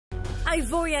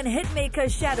Ivorian hitmaker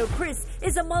Shado Chris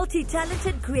is a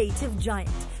multi-talented creative giant.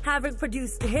 Having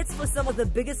produced hits for some of the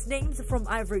biggest names from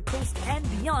Ivory Coast and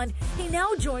beyond, he now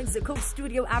joins the Coke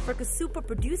Studio Africa super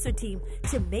producer team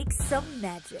to make some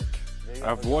magic.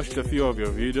 I've watched a few of your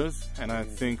videos and I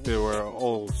think they were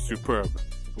all superb.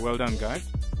 Well done, guys.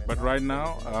 But right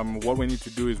now, what we need to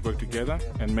do is work together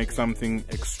and make something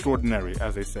extraordinary,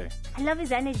 as they say. I love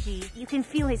his energy. You can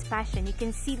feel his passion. You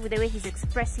can see it with the way he's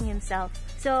expressing himself.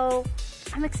 So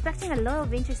I'm expecting a lot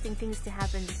of interesting things to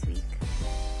happen this week.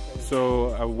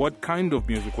 So what kind of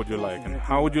music would you like, and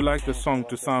how would you like the song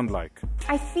to sound like?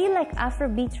 I feel like Afro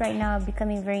beats right now are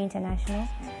becoming very international.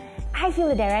 I feel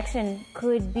the direction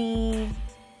could be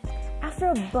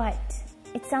Afro, but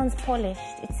it sounds polished.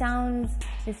 It sounds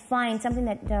refined, something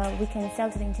that we can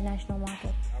sell to the international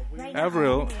market.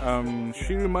 Avril,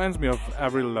 she reminds me of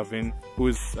Avril Lavigne, who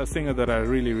is a singer that I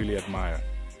really, really admire.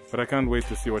 But I can't wait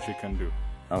to see what she can do.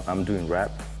 I'm doing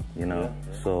rap, you know,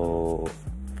 so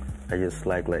I just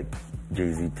like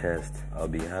Jay-Z test. I'll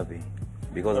be happy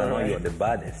because I know you're the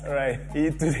baddest. Right,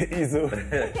 E to the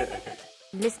Izzo.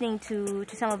 Listening to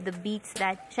some of the beats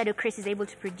that Shado Chris is able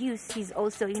to produce, he's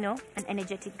also, you know, an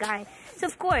energetic guy. So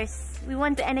of course, we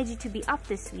want the energy to be up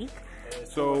this week.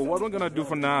 So what we're gonna do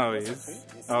for now is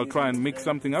I'll try and mix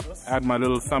something up, add my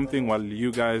little something while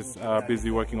you guys are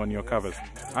busy working on your covers.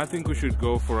 I think we should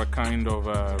go for a kind of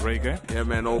reggae. Yeah,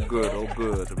 man, all good,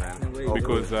 man.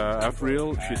 Because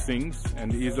Avril, she sings,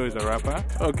 and Izzo is a rapper.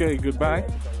 Okay, goodbye.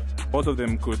 Both of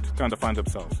them could kind of find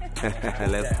themselves.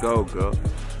 Let's go, girl.